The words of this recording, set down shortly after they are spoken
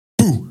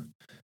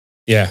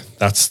Yeah,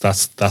 that's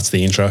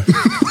the intro.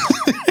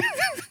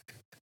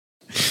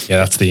 Yeah,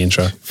 that's the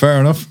intro. Fair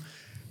enough.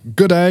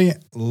 Good day,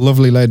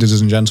 lovely ladies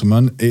and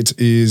gentlemen. It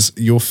is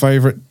your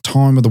favourite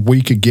time of the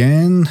week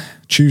again,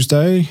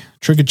 Tuesday,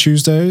 Trigger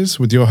Tuesdays,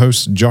 with your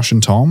hosts Josh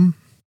and Tom.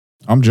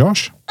 I'm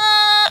Josh.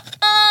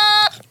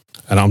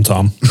 And I'm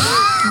Tom.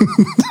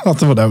 I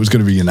thought that was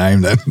going to be your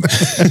name then.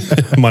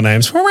 My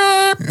name's...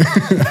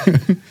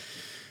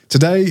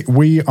 Today,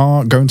 we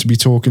are going to be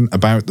talking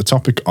about the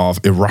topic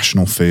of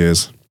irrational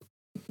fears.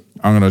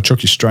 I'm going to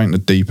chuck you straight in the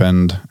deep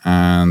end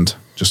and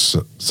just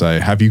say,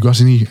 have you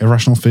got any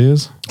irrational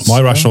fears? My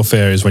irrational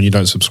fear is when you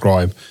don't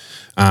subscribe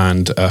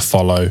and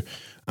follow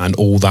and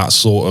all that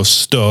sort of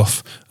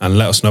stuff, and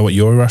let us know what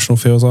your irrational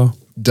fears are.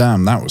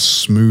 Damn, that was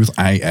smooth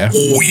AF.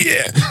 Oh,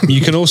 yeah.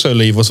 You can also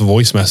leave us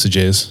voice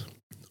messages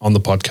on the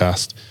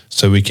podcast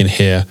so we can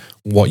hear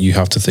what you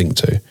have to think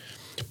too.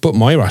 But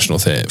my irrational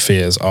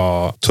fears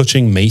are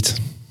touching meat.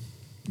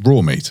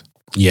 Raw meat?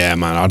 Yeah,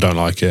 man, I don't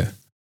like it.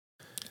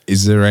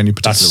 Is there any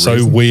particular That's so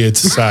reason? weird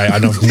to say,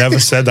 and I've never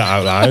said that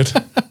out loud.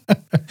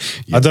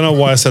 I don't know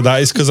why I said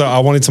that. It's because I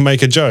wanted to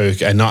make a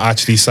joke and not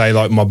actually say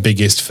like my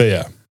biggest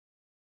fear.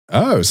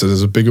 Oh, so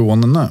there's a bigger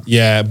one than that?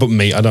 Yeah, but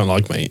meat, I don't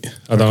like meat.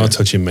 I don't like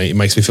touching meat. It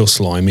makes me feel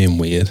slimy and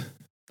weird.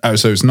 Oh,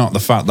 so it's not the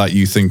fact that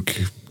you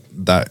think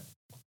that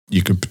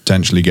you could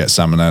potentially get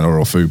salmonella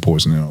or food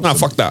poisoning? Or No,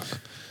 something. fuck that.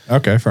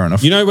 Okay, fair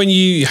enough. You know when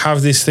you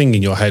have this thing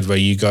in your head where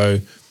you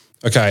go,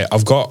 okay,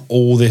 I've got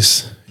all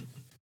this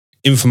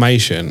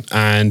information,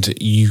 and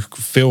you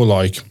feel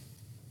like,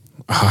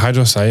 how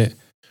do I say it?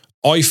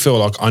 I feel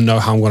like I know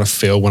how I'm going to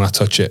feel when I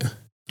touch it.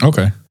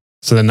 Okay.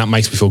 So then that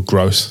makes me feel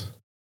gross.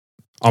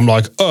 I'm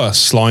like,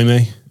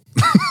 slimy.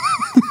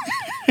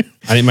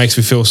 And it makes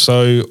me feel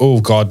so,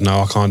 oh God, no,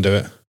 I can't do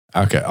it.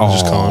 Okay. I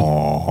just can't.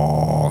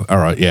 All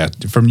right, yeah.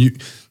 From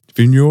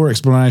your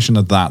explanation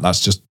of that, that's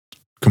just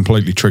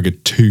completely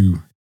triggered two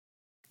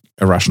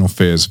irrational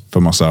fears for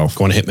myself.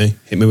 Go on, hit me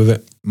with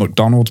it.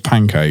 McDonald's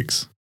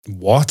pancakes.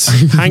 What?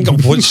 Hang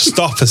on,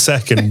 stop a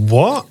second.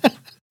 What?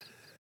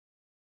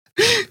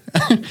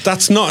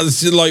 That's not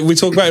like we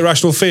talk about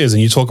irrational fears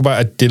and you talk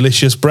about a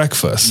delicious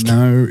breakfast.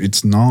 No,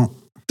 it's not.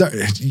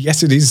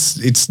 Yes, it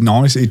is. It's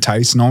nice. It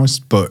tastes nice,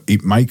 but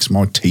it makes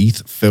my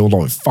teeth feel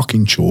like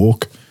fucking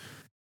chalk.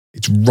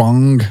 It's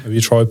wrong. Have you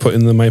tried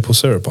putting the maple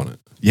syrup on it?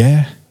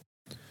 Yeah.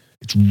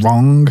 It's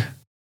wrong.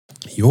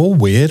 You're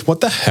weird.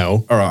 What the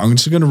hell? All right, I'm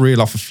just going to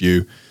reel off a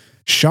few.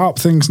 Sharp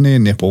things near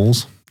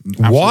nipples.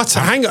 What?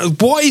 Hang on.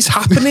 What is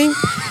happening?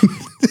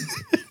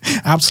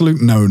 Absolute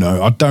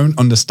no. I don't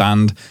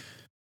understand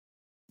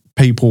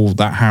people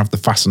that have the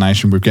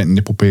fascination with getting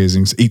nipple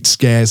piercings. It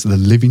scares the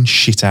living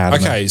shit out of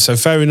me. Okay, so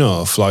fair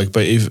enough. Like,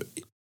 but if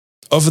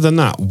other than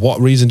that, what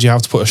reason do you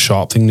have to put a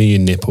sharp thing near your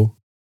nipple?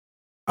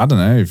 I don't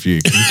know if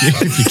you're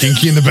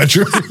kinky in the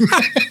bedroom.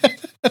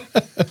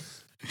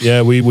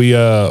 Yeah,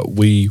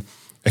 we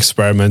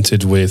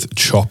experimented with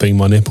chopping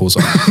my nipples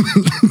off.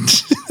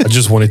 I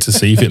just wanted to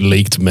see if it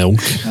leaked milk.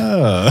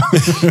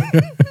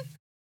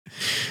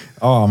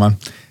 Oh man.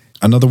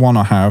 Another one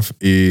I have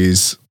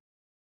is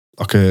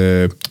like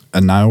a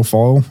nail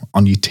file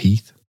on your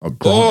teeth. Like,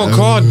 Oh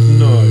God,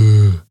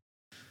 no.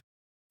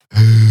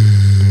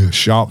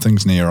 Sharp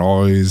things near your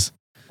eyes.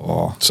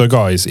 Oh. So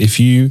guys,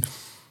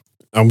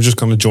 I'm just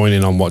going to join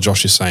in on what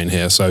Josh is saying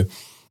here. So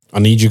I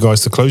need you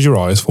guys to close your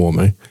eyes for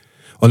me.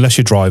 Unless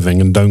you're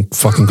driving, and don't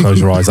fucking close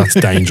your eyes. That's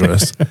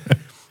dangerous.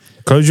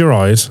 Close your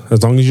eyes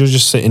as long as you're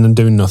just sitting and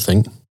doing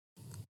nothing.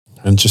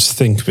 And just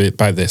think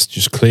about this.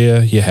 Just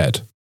clear your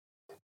head.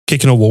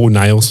 Kicking a wall with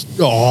nails.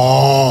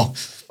 Oh.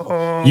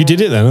 You did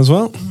it then as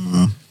well.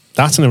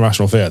 That's an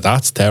irrational fear.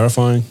 That's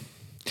terrifying.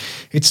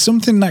 It's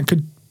something that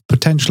could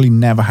potentially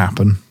never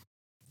happen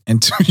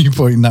until you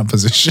put in that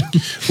position.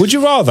 Would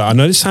you rather, I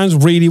know this sounds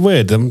really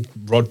weird, I'm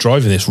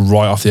driving this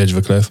right off the edge of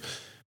a cliff.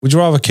 Would you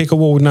rather kick a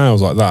wall with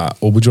nails like that,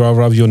 or would you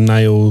rather have your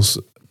nails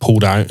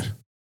pulled out?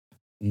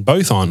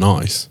 Both aren't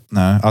nice.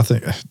 No, I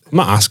think... I'm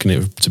not asking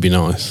it to be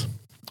nice.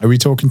 Are we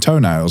talking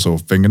toenails or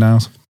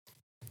fingernails?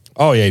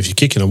 Oh yeah, if you're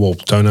kicking a wall,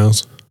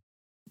 toenails.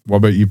 What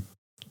about you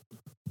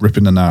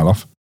ripping the nail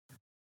off?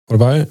 What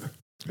about it?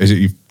 Is it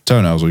your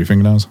toenails or your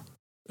fingernails?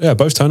 Yeah,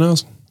 both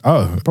toenails.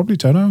 Oh, probably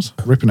toenails.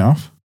 Ripping it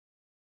off.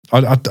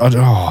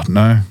 Oh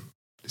no,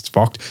 it's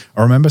fucked.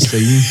 I remember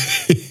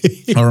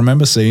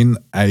seeing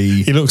a.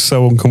 He looks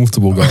so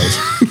uncomfortable, guys.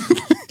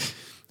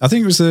 I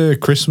think it was a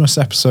Christmas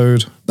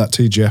episode that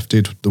TGF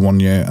did the one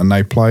year, and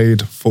they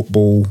played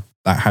football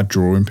that had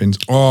drawing pins.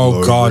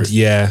 Oh God,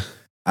 yeah.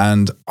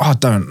 And I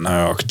don't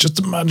know. I could just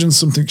imagine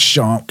something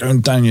sharp going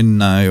down your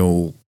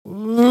nail.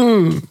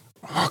 Oh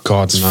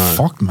God, no.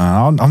 Fuck,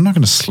 man. I'm not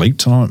going to sleep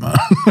tonight, man.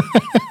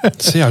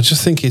 See, I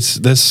just think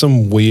there's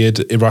some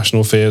weird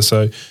irrational fear.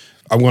 So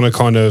I'm going to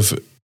kind of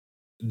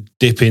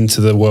dip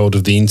into the world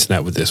of the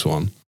internet with this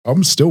one.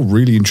 I'm still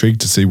really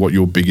intrigued to see what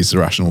your biggest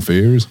irrational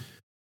fear is.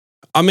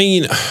 I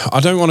mean,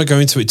 I don't want to go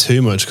into it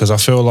too much because I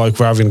feel like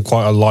we're having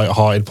quite a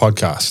light-hearted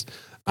podcast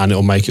and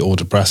it'll make it all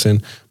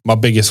depressing. My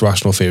biggest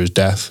irrational fear is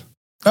death.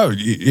 Oh,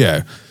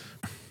 yeah.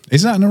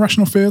 Is that an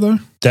irrational fear, though?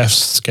 Death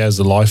scares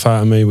the life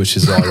out of me, which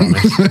is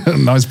ironic.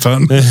 Nice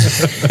pun.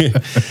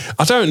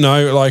 I don't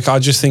know. Like, I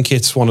just think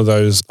it's one of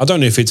those. I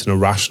don't know if it's an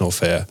irrational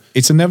fear.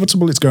 It's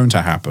inevitable it's going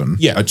to happen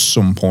at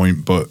some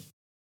point, but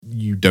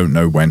you don't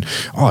know when.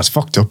 Oh, it's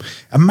fucked up.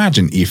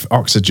 Imagine if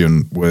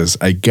oxygen was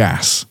a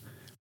gas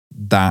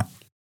that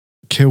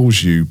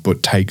kills you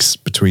but takes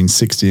between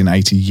 60 and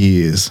 80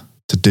 years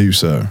to do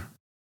so.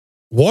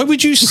 Why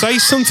would you say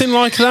something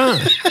like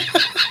that?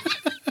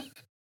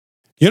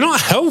 You're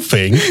not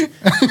helping.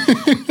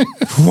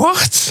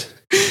 What?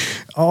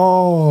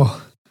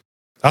 Oh.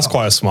 That's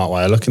quite a smart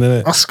way of looking at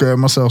it. I scare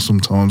myself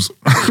sometimes.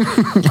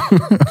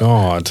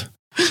 God.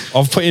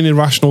 I've put in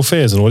irrational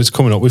fears and all it's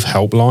coming up with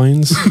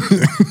helplines.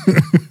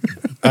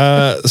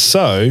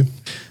 So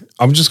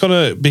I'm just going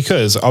to,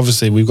 because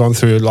obviously we've gone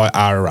through like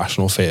our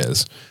irrational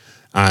fears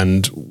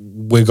and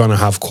we're going to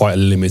have quite a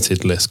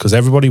limited list because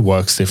everybody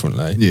works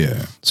differently.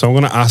 Yeah. So I'm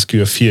going to ask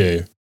you a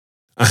few.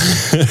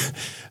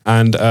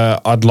 And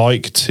I'd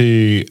like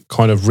to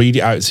kind of read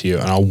it out to you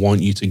and I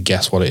want you to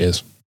guess what it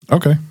is.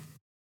 Okay.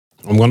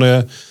 I'm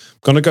gonna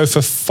go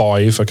for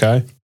 5,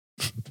 okay?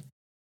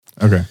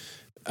 Okay.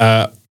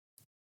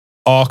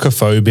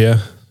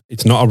 Archophobia.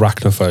 It's not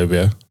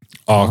arachnophobia.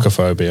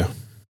 Archophobia.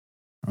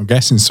 I'm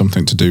guessing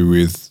something to do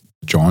with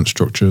giant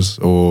structures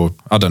or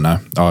I don't know.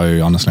 I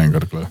honestly ain't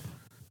got a clue.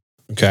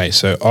 Okay,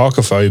 so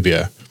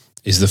archophobia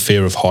is the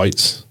fear of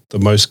heights, the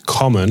most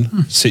common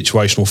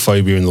situational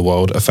phobia in the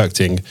world,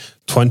 affecting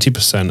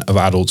 20% of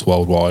adults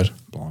worldwide,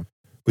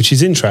 which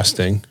is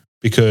interesting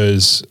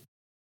because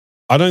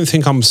I don't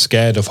think I'm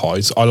scared of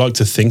heights. I like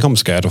to think I'm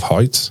scared of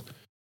heights,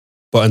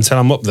 but until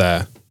I'm up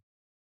there,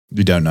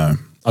 you don't know.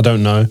 I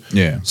don't know.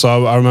 Yeah.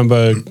 So I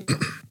remember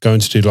going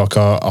to do like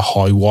a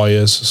high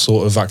wires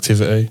sort of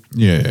activity.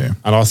 Yeah.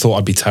 And I thought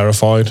I'd be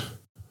terrified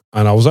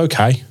and I was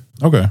okay.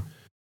 Okay.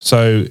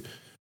 So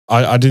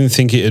I didn't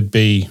think it'd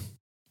be,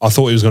 I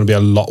thought it was going to be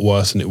a lot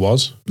worse than it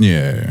was.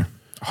 Yeah.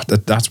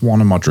 That's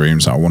one of my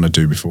dreams that I want to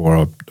do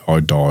before I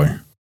die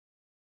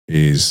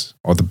is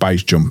either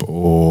base jump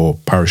or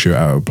parachute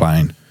out of a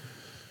plane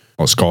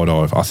or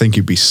skydive. I think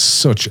it'd be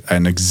such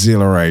an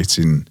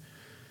exhilarating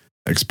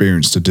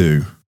experience to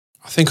do.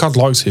 I think I'd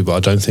like to, but I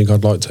don't think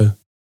I'd like to.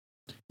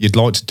 You'd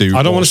like to do...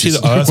 I don't want to see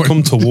the earth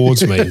come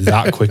towards me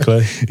that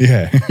quickly.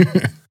 Yeah.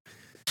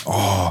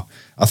 Oh,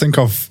 I think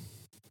I've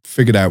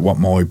figured out what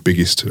my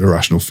biggest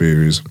irrational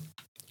fear is.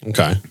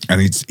 Okay.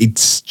 And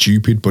it's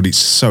stupid, but it's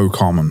so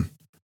common.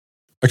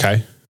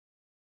 Okay.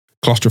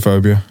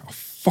 Claustrophobia.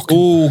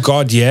 Oh,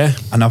 God, yeah.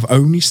 And I've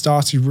only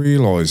started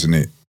realising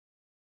it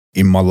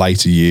in my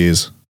later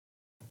years.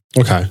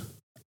 Okay.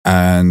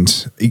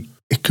 And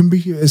it can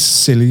be as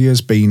silly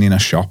as being in a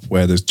shop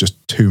where there's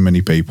just too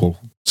many people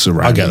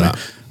surrounding. I get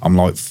that. I'm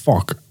like,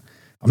 fuck.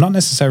 I'm not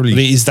necessarily...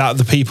 But is that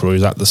the people or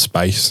is that the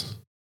space?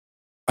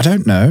 I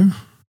don't know.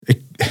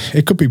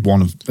 It could be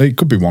one or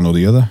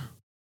the other.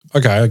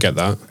 Okay, I get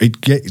that.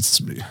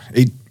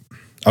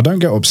 I don't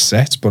get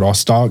upset, but I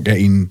start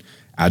getting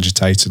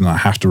agitated and I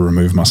have to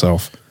remove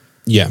myself.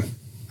 Yeah.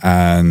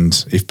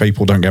 And if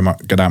people don't get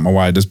out of my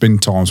way, there's been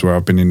times where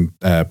I've been in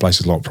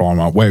places like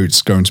Primark where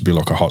it's going to be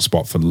like a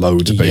hotspot for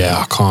loads of people. Yeah,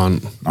 I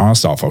can't. I'll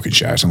start fucking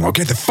shouting. I'm like,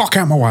 get the fuck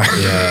out of my way.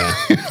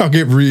 Yeah. I'll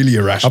get really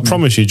irrational. I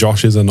promise you,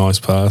 Josh is a nice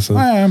person.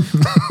 I am.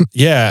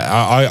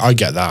 Yeah, I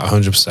get that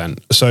 100%.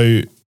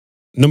 So,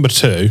 number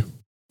 2,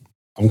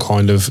 I'm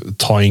kind of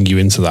tying you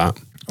into that.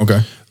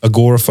 Okay.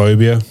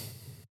 Agoraphobia.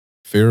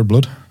 Fear of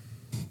blood?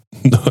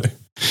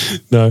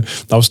 No.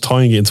 I was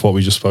tying it into what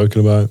we just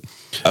spoken about.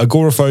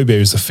 Agoraphobia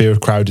is the fear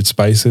of crowded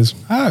spaces.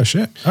 Oh,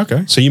 shit.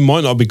 Okay. So you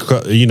might not be,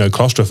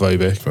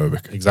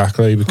 claustrophobic.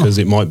 Exactly, because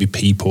it might be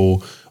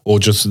people or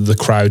just the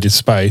crowded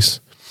space.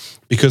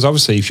 Because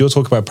obviously, if you're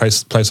talking about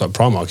a place like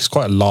Primark, it's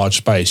quite a large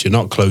space. You're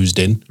not closed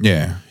in.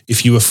 Yeah.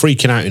 If you were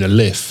freaking out in a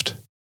lift,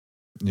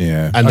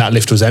 and that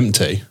lift was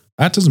empty,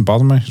 that doesn't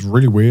bother me. It's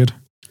really weird.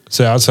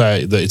 So I'd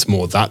say that it's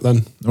more that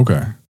then.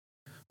 Okay.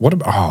 What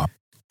about?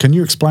 Can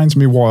you explain to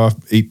me why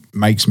it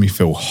makes me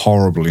feel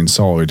horrible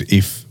inside?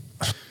 If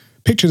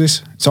picture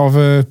this, it's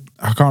either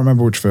I can't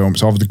remember which film.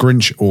 It's either The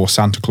Grinch or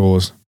Santa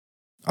Claus.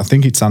 I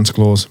think it's Santa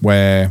Claus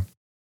where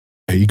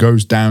he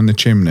goes down the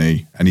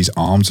chimney and his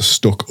arms are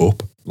stuck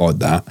up like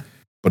that,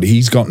 but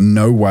he's got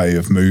no way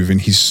of moving.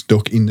 He's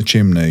stuck in the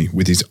chimney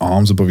with his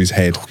arms above his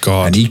head,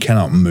 and he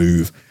cannot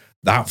move.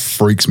 That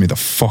freaks me the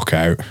fuck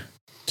out.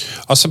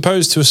 I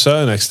suppose to a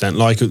certain extent,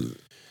 like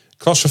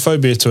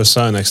claustrophobia to a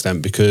certain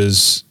extent,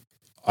 because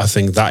I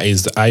think that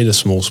is the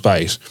small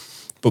space,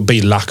 but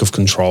B, lack of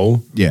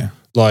control. Yeah.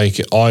 Like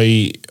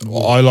I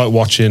like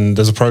watching,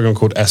 there's a program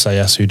called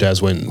SAS Who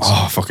Dares Wins.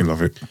 Oh, I fucking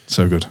love it.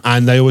 So good.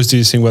 And they always do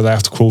this thing where they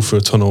have to crawl through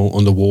a tunnel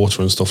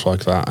underwater and stuff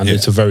like that. And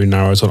it's a very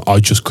narrow tunnel. I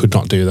just could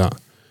not do that.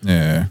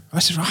 Yeah.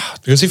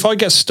 Because if I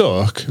get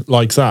stuck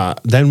like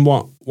that, then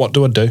what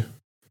do I do?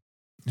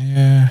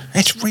 Yeah.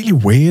 It's really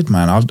weird,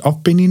 man.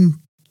 I've been in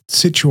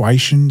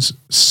situations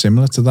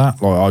similar to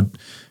that. Like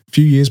a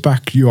few years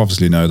back, you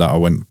obviously know that I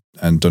went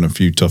and done a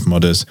few Tough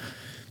Mudders.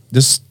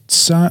 There's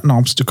certain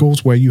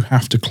obstacles where you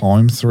have to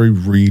climb through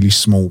really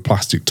small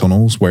plastic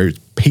tunnels where it's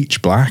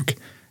pitch black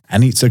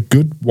and it's a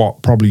good,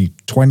 probably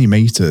 20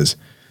 meters.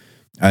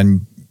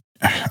 And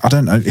I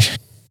don't know,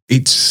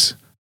 it's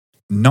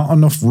not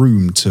enough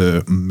room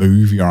to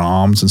move your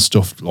arms and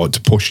stuff, like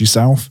to push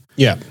yourself.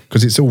 Yeah.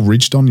 Because it's all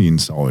ridged on the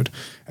inside.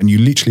 And you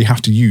literally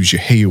have to use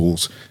your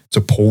heels to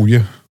pull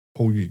your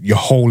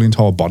whole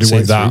entire body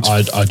weight. See that,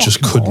 I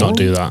just could not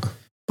do that.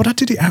 But I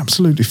did it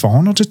absolutely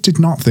fine. I just did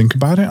not think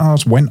about it. I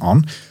just went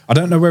on. I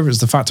don't know whether it's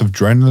the fact of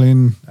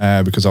adrenaline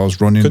because I was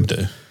running. Could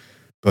do.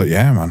 But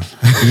yeah, man.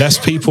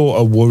 Less people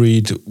are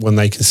worried when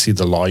they can see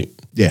the light.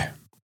 Yeah.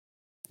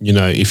 You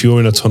know, if you're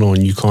in a tunnel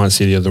and you can't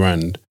see the other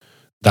end,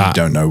 you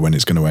don't know when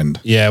it's going to end.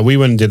 Yeah, we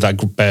went and did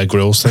that Bear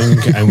Grylls thing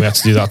and we had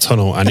to do that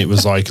tunnel and it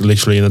was like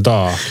literally in the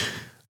dark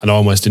and I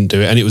almost didn't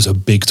do it and it was a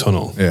big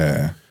tunnel.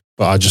 Yeah.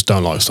 But I just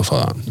don't like stuff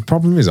like that. The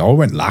problem is I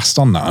went last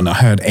on that and I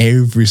heard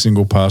every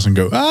single person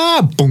go,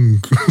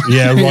 boom.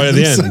 Yeah, right at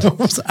the end.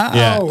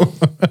 Ow.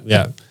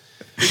 Yeah.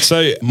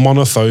 So,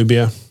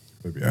 monophobia.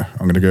 Yeah, I'm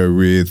going to go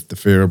with the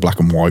fear of black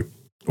and white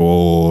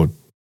or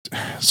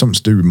something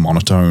to do with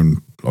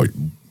monotone, like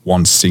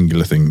one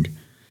singular thing.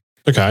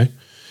 Okay.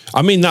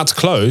 I mean, that's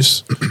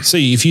close.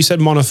 See, if you said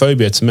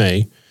monophobia to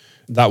me,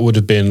 that would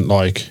have been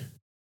like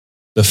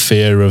the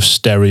fear of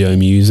stereo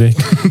music,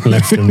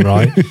 left and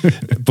right.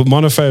 But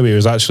monophobia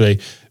is actually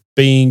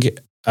being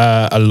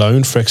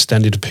alone for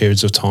extended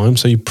periods of time.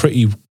 So you're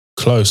pretty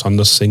close on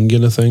the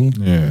singular thing.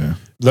 Yeah.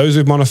 Those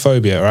with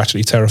monophobia are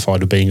actually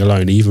terrified of being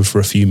alone, even for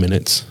a few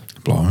minutes.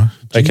 Blimey.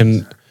 They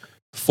can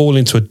fall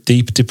into a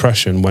deep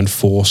depression when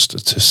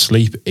forced to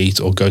sleep, eat,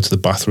 or go to the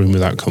bathroom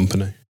without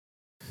company.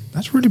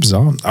 That's really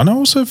bizarre. And I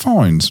also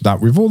find that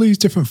with all these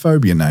different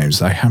phobia names,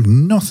 they have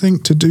nothing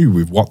to do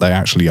with what they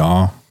actually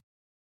are.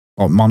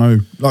 Like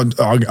mono, like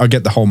I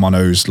get the whole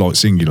mono's like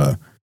singular.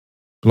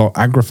 But like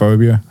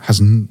agoraphobia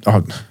has,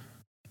 I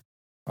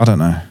don't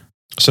know.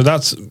 So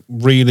that's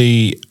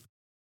really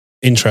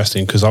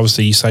interesting because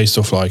obviously you say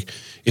stuff like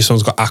if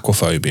someone's got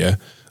aquaphobia,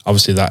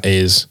 obviously that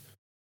is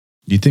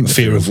you think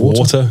fear of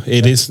water.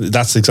 It is.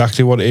 That's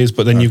exactly what it is.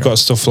 But then you've got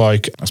stuff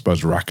like I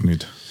suppose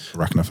arachnophobia,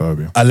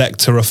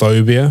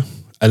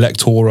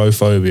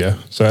 electorophobia.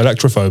 So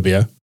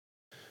electrophobia.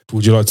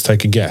 Would you like to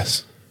take a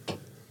guess?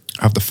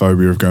 I have the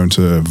phobia of going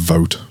to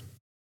vote.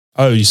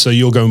 Oh, so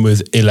you're going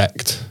with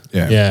elect.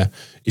 Yeah. Yeah.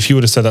 If you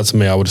would have said that to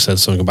me, I would have said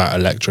something about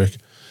electric.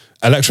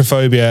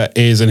 Electrophobia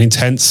is an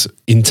intense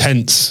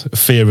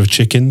fear of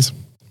chickens.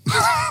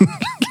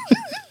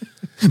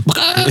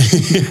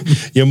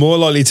 You're more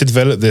likely to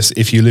develop this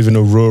if you live in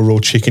a rural,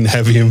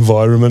 chicken-heavy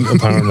environment,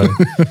 apparently.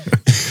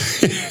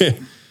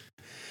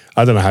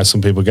 I don't know how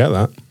some people get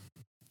that.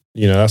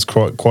 You know, that's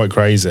quite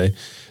crazy.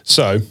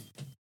 So,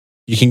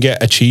 you can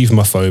get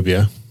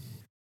achievemophobia.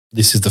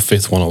 This is the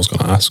fifth one I was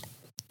going to ask.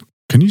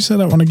 Can you say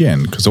that one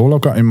again? Because all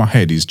I've got in my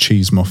head is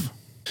cheese muff.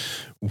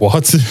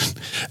 What?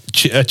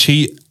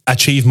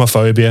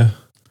 Achievemophobia.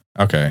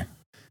 Okay.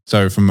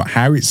 So from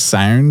how it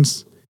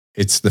sounds,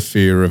 it's the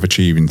fear of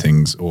achieving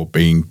things or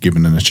being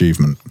given an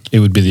achievement. It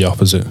would be the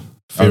opposite.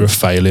 Fear of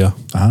failure.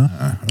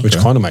 Okay. Which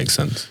kind of makes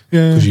sense.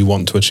 Yeah. Because you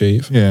want to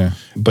achieve. Yeah.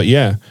 But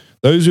yeah,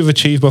 those with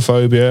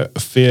achievemophobia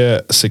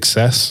fear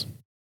success.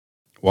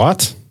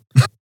 What?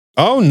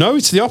 Oh, no,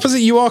 it's the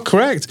opposite. You are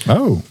correct.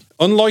 Oh.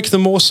 Unlike the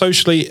more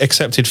socially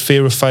accepted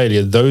fear of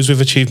failure, those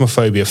with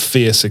achievemophobia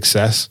fear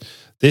success.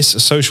 This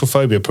social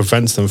phobia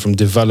prevents them from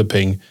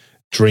developing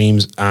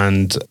dreams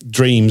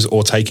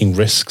or taking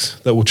risks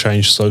that will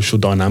change social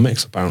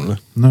dynamics, apparently.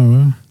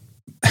 No,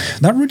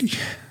 that really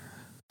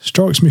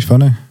strikes me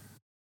funny.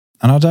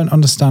 And I don't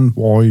understand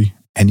why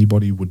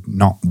anybody would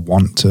not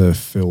want to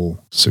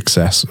feel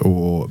success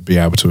or be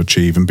able to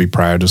achieve and be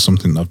proud of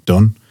something they've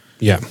done.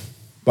 Yeah.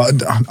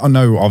 But I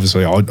know,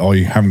 obviously, I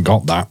haven't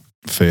got that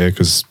fear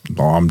because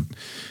I'm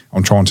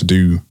trying to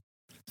do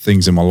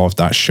things in my life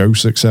that show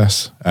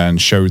success and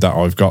show that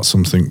I've got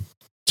something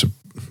to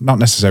not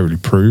necessarily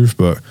prove,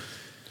 but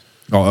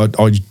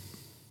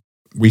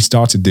we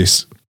started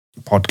this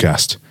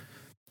podcast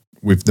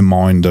with the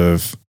mind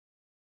of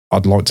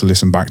I'd like to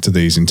listen back to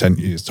these in 10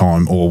 years'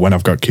 time or when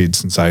I've got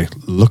kids and say,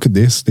 look at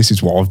this. This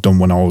is what I've done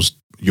when I was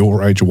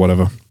your age or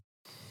whatever.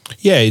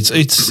 Yeah,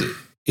 it's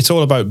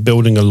all about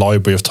building a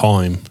library of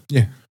time.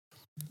 Yeah.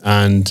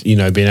 And, you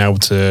know, being able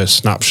to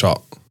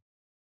snapshot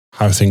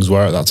how things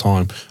were at that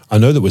time. I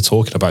know that we're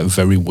talking about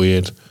very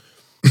weird,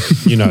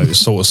 you know,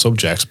 sort of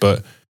subjects,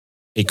 but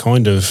it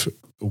kind of,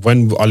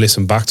 when I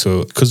listen back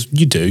to it, because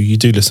you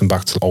do listen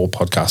back to old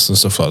podcasts and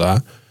stuff like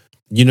that,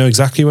 you know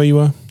exactly where you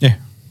were. Yeah.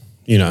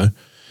 You know,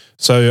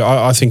 so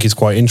I think it's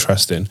quite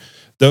interesting.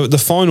 The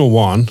final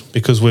one,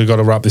 because we've got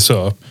to wrap this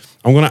up,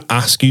 I'm going to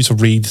ask you to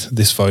read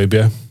this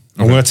phobia.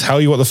 I'm going to tell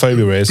you what the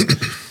phobia is.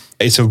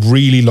 It's a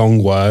really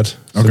long word.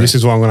 So this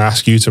is why I'm going to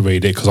ask you to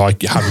read it because I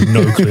have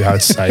no clue how to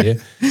say it.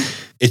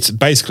 It's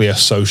basically a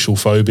social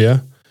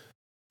phobia,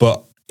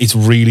 but it's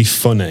really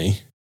funny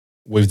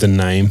with the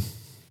name.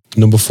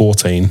 Number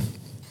 14.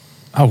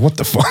 Oh, what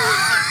the fuck?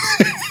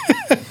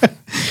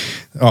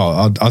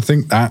 Oh, I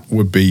think that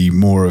would be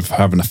more of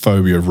having a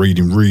phobia of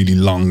reading really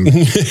long.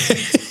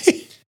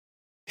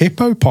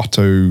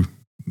 Hippopoto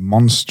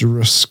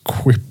monstrous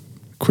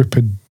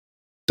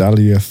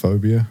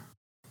quipedaliophobia.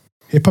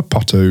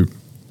 Hippopoto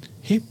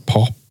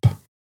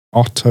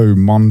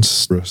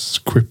monstrous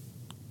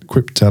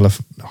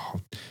quiptelef.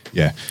 Oh,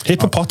 yeah.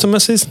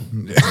 Hippopotamuses?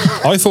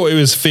 I thought it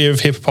was fear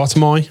of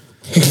hippopotami.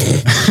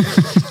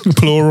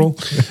 Plural.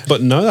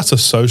 But no, that's a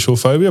social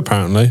phobia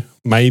apparently.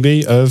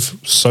 Maybe of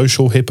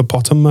social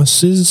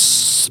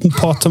hippopotamuses,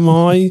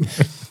 hippopotami,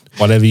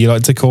 whatever you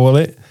like to call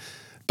it.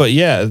 But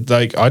yeah,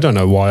 like I don't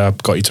know why I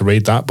got you to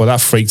read that, but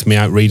that freaked me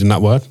out reading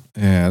that word.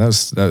 Yeah,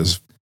 that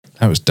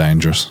was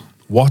dangerous.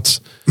 What?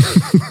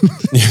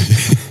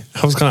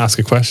 I was going to ask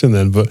a question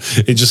then, but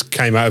it just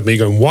came out of me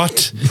going,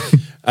 what?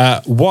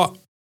 What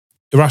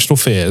irrational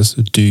fears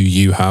do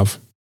you have?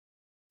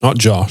 Not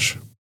Josh.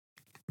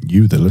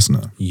 You, the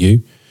listener.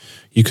 You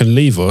can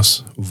leave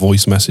us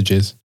voice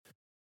messages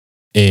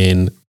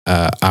in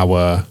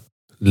our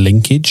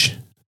linkage.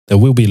 There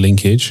will be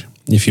linkage.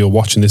 If you're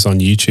watching this on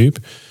YouTube,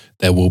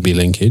 there will be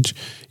linkage.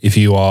 If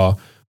you are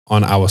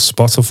on our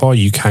Spotify,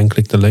 you can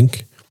click the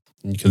link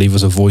and you can leave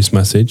us a voice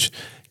message.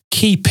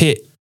 Keep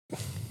it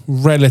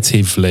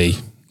relatively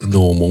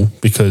normal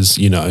because,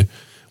 you know,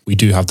 we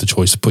do have the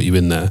choice to put you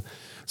in there.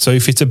 So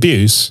if it's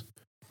abuse,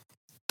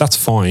 that's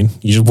fine.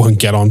 You just won't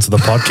get onto the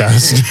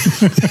podcast.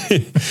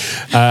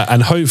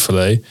 And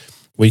hopefully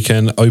we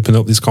can open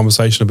up this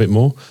conversation a bit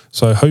more.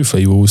 So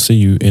hopefully we will see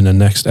you in the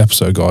next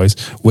episode, guys,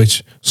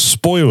 which,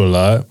 spoiler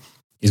alert,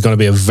 is going to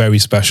be a very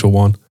special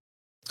one.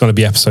 It's going to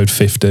be episode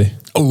 50.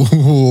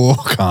 Oh,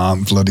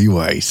 can't bloody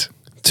wait.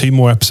 2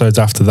 more episodes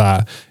after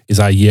that is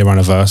our year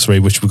anniversary,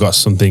 which we've got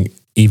something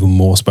even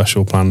more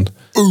special planned.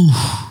 Ooh.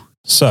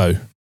 So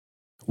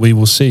we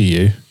will see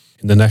you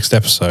in the next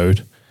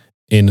episode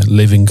in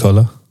living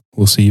colour.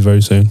 We'll see you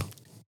very soon.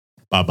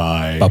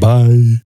 Bye-bye. Bye-bye.